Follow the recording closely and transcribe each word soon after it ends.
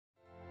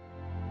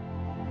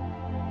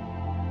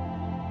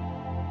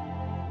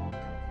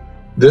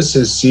This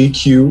is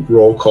CQ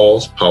Roll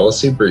Call's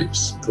Policy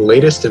Briefs, the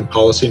latest in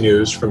policy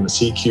news from the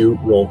CQ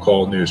Roll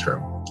Call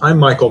newsroom. I'm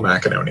Michael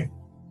McAnony.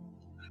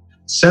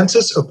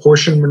 Census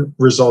apportionment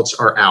results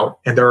are out,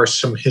 and there are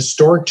some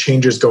historic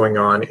changes going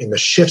on in the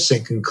shifts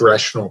in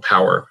congressional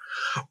power.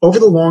 Over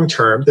the long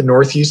term, the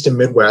Northeast and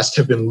Midwest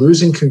have been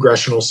losing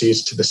congressional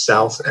seats to the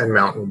South and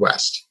Mountain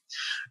West.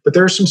 But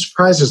there are some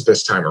surprises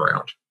this time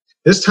around.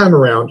 This time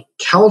around,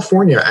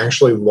 California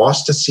actually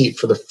lost a seat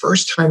for the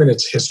first time in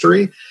its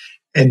history,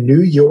 and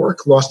New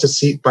York lost a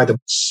seat by the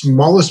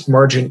smallest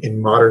margin in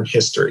modern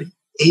history,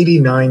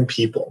 89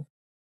 people.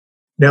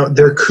 Now,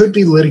 there could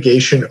be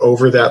litigation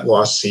over that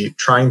lost seat,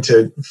 trying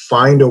to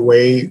find a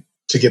way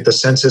to get the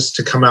census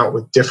to come out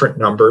with different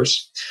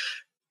numbers.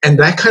 And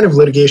that kind of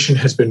litigation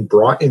has been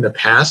brought in the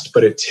past,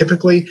 but it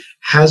typically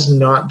has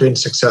not been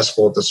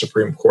successful at the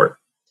Supreme Court.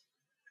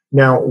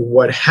 Now,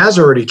 what has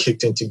already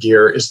kicked into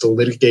gear is the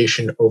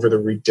litigation over the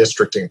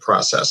redistricting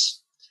process.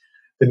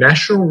 The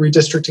National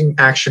Redistricting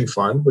Action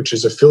Fund, which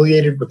is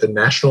affiliated with the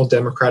National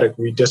Democratic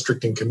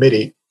Redistricting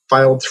Committee,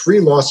 filed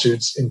 3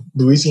 lawsuits in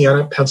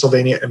Louisiana,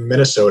 Pennsylvania, and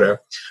Minnesota,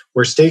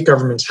 where state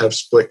governments have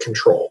split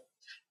control.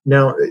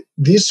 Now,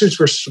 these suits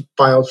were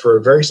filed for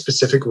a very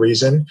specific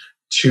reason: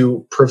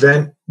 to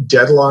prevent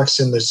deadlocks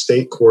in the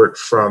state court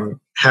from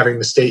having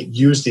the state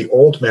use the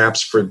old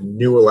maps for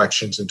new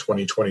elections in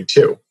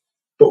 2022.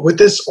 But what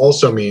this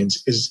also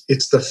means is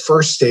it's the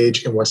first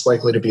stage in what's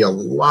likely to be a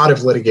lot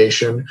of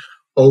litigation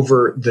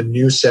over the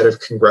new set of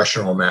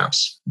congressional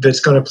maps that's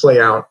going to play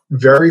out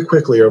very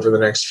quickly over the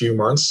next few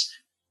months,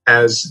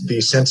 as the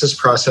census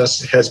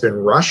process has been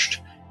rushed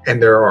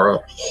and there are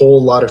a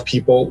whole lot of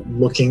people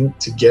looking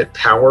to get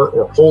power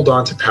or hold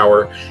on to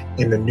power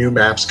in the new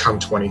maps come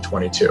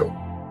 2022.